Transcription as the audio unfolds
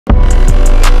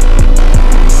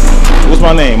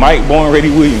What's my name? Mike Born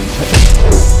Ready Williams.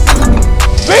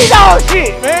 Big dog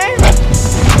shit, man.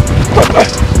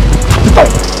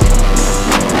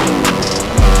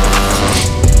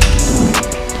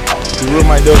 The real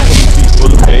Mike Dog feet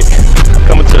full of pay.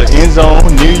 Coming to the end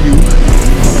zone near you.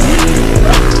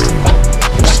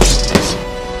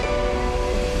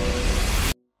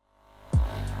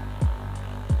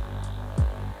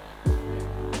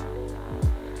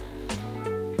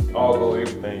 I'll go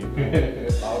everything.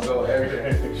 I'll go everything.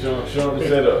 Show them the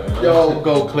setup. Man. Yo,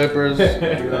 go Clippers. You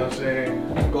know what I'm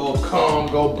saying? Go comb,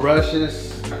 go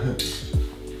brushes.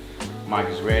 Mike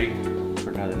is ready for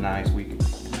another nice weekend.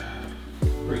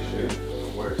 Appreciate it. No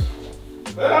worse.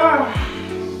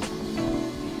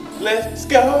 Let's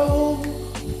go.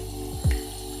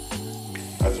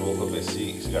 I just woke up at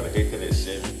 6. Got a haircut at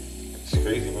 7. It's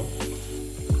crazy, man.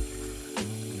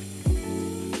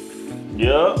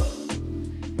 Yeah.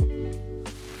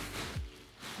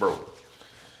 Bro,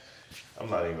 I'm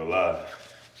not even gonna lie.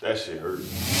 That shit hurt.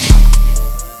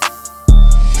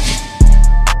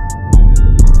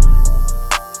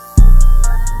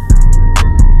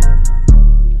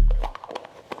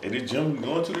 Hey, this gym we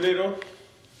going to today though?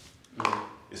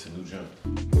 It's a new gym.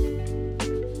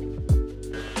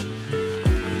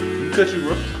 Cut you,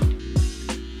 bro.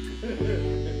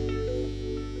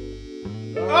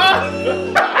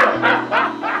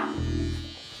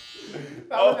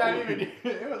 That was not even,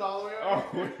 it was all the way up.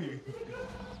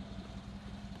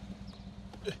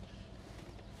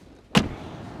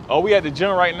 Oh, we at the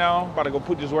gym right now. About to go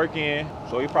put this work in.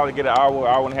 So we probably get an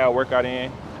hour and a half workout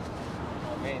in.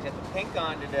 Oh man, he's got the pink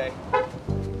on today. Oh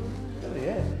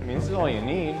yeah. I mean, this is all you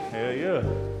need. Hell yeah.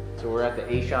 So we're at the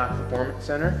A-Shot Performance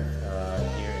Center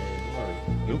here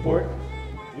in Newport.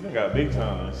 You done got big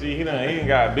time. See, he done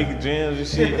got big gyms and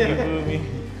shit. You feel me?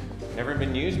 Never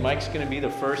been used. Mike's gonna be the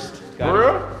first guy. For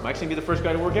real? Mike's gonna be the first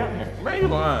guy to work out here. Man, you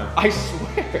lying. I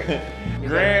swear.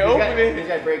 Grand opening. This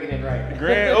guy breaking it right.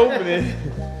 Grand opening.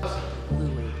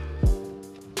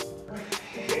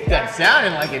 That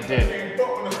sounded like it did.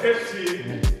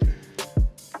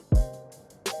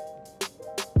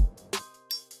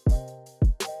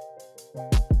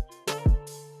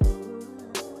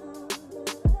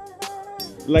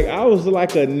 Like I was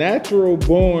like a natural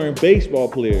born baseball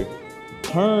player,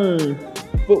 turned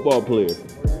football player.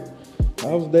 I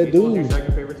was that dude. Your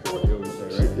second favorite sport, you always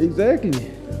say, right?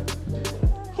 Exactly.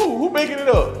 Who making it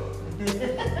up?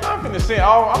 I'm finna say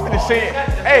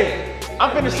hey,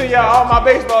 I'm finna send y'all all my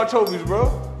baseball trophies, bro.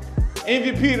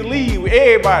 MVP of the league with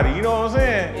everybody, you know what I'm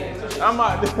saying? I'm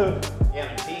out there.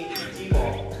 Yeah,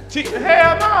 T-ball.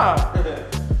 Hell nah.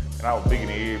 And I was bigger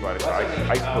than everybody, so I used to go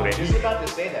I that was just about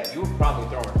to say that. You were probably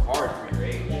throwing hard for your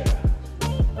age.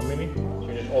 How many?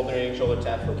 You're just alternating shoulder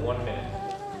taps for 1 minute.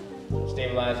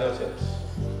 Stabilize those hips.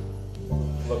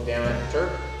 Look down at the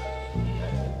turf.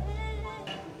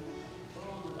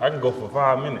 I can go for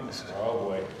 5 minutes. Oh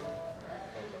boy.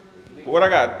 What I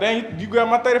got? Dang, you got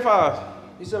my 35.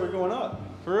 You said we're going up.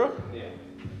 For real? Yeah.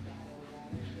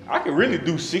 I could really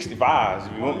do 65s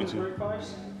if you want me to.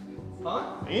 Huh?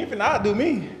 You ain't finna outdo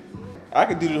me. I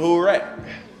could do the whole rack.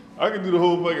 I could do the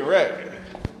whole fucking rack.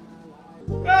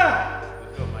 Ah!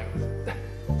 Let's go, Mike.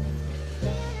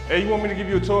 Hey, you want me to give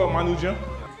you a tour of my new gym?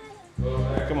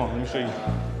 Come on, let me show you.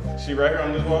 See right here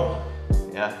on this wall?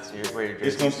 Yeah, so you're where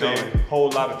It's gonna say whole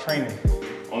lot of training.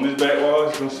 On this back wall,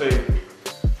 it's gonna say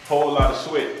whole lot of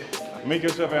sweat. Make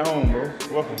yourself at home, bro.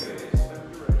 Welcome.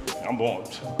 I'm born.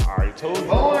 I already told you.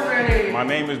 Born ready. My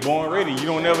name is Born Ready. You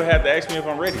don't never have to ask me if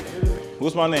I'm ready.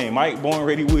 What's my name? Mike Born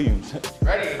Ready Williams.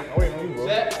 Ready. I'm waiting on you, bro.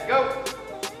 Set, go.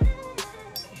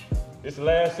 It's the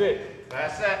last set.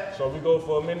 Last set. So we go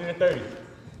for 1 minute and 30.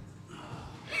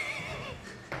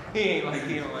 He ain't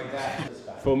like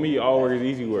that. For me, all work is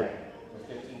easy work.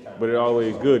 But it's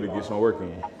always good to get some work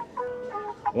in.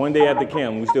 One day after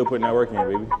camp, we still putting that work in,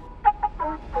 baby.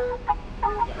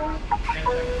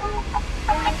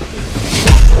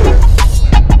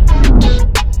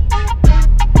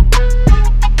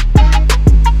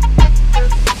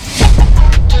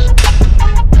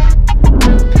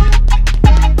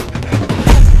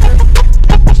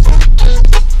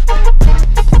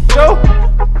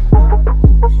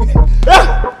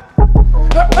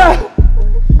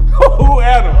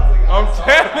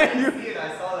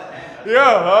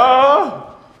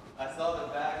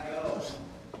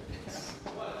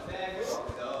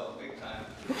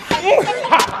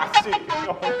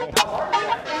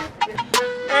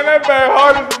 Man, that bag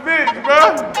hard as a bitch,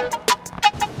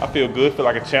 bro. I feel good, feel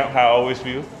like a champ, how I always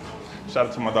feel. Shout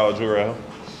out to my dog, Jarrell.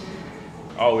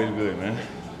 Always good, man.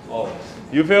 Always.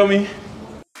 You feel me?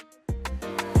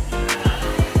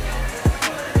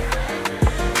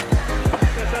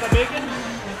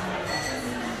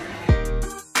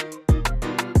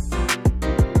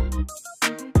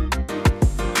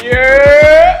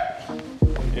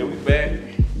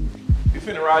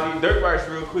 dirt bikes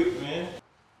real quick, man.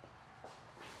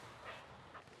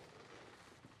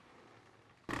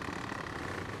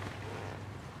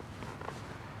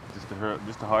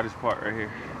 This the hardest part right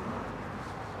here.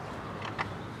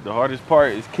 The hardest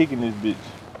part is kicking this bitch.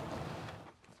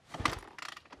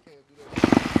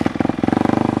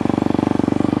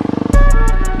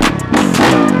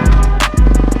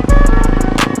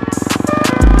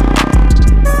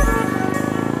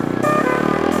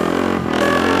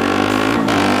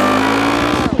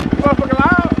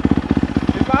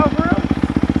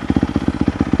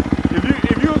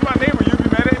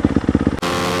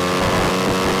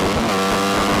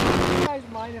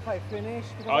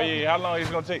 Oh yeah, how long is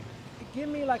it gonna take? Give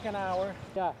me like an hour.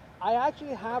 Yeah, I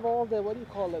actually have all the, what do you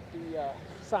call it, the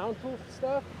soundproof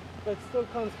stuff, but still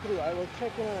comes through. I was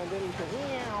checking it and then you say,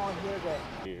 meow, and here it goes.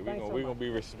 Yeah, we're gonna be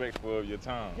respectful of your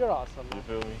time. You're awesome, man. You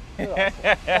feel me? You're awesome.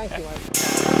 Thank you, man.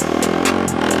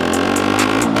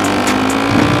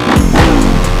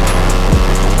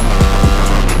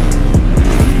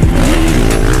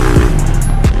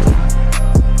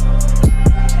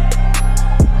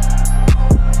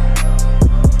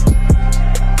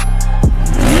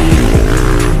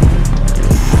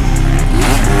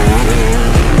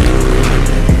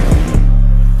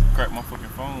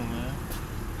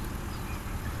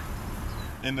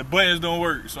 And the buttons don't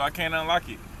work, so I can't unlock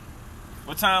it.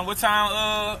 What time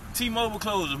T-Mobile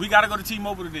closes? We gotta go to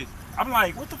T-Mobile today. I'm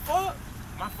like, what the fuck?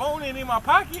 My phone ain't in my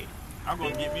pocket. I'm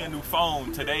gonna get me a new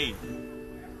phone today.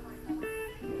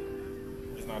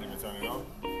 It's not even turning on.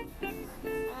 I'm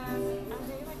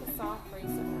doing like a soft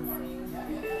bracelet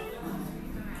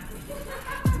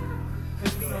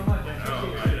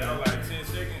Like 10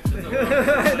 seconds.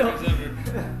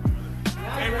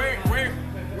 Hey,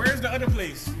 where's the other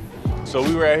place? So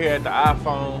we were out here at the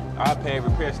iPad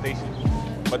repair station.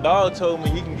 My dog told me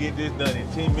he can get this done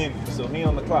in 10 minutes, so he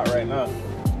on the clock right now.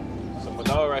 So my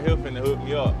dog right here finna hook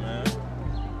me up, man.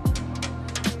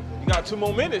 You got 2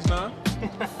 more minutes now.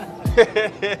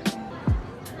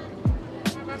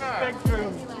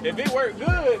 If it worked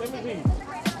good, let me see.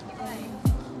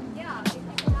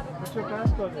 What's your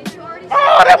passcode?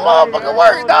 Oh, that motherfucker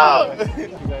worked, dog!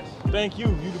 Thank you,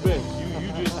 you the best.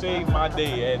 You just saved my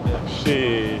day at the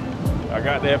shit. I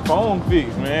got that phone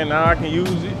fixed, man. Now I can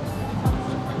use it.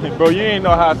 Bro, you ain't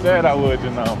know how sad I was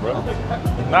just now, bro.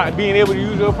 Not being able to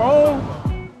use your phone.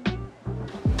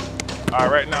 All right,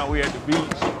 right now we at the beach.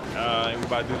 And we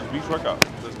about to do this beach workout.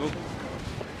 Let's go.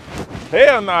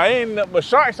 Hell nah, ain't nothing but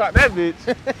sharks out that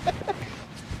bitch.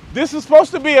 This is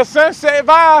supposed to be a sunset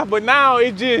vibe, but now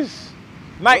it just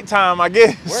nighttime, I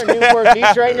guess. We're in Newport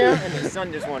Beach right now, and the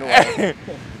sun just went away.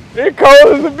 It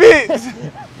cold as a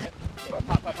bitch.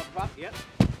 Pop, yep.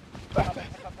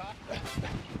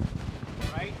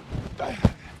 Right.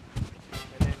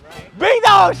 And then right. Big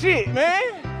dog shit,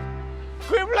 man.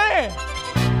 Quit playing.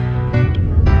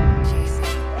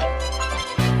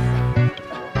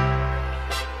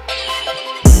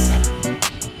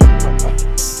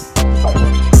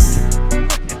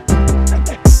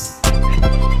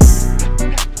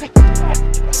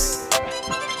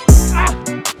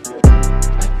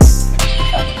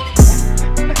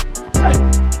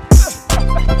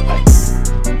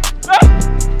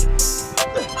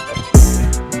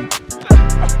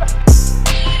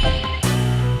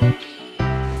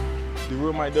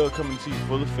 Dog coming to you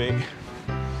full effect.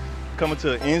 Coming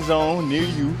to an end zone near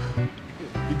you.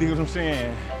 You dig what I'm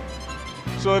saying?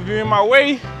 So if you're in my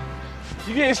way,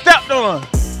 you're getting stepped on.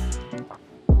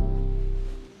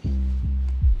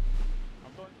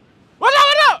 What up,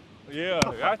 what up? Yeah,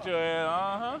 got your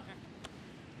ass,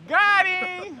 Got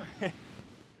him!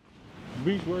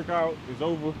 Beach workout is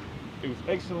over. It was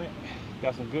excellent.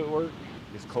 Got some good work.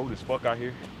 It's cold as fuck out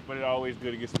here, but it's always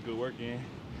good to get some good work in.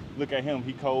 Look at him,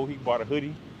 he cold, he bought a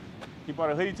hoodie. He brought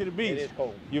a hoodie to the beach. It is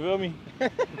cold. You feel me?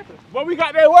 But we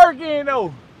got that work in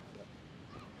though.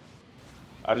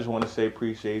 I just want to say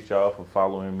appreciate y'all for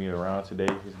following me around today.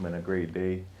 It's been a great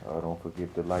day. Don't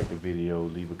forget to like the video,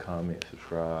 leave a comment,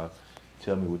 subscribe.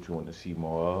 Tell me what you want to see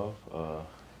more of.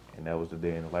 And that was the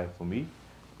day in the life for me.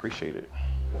 Appreciate it.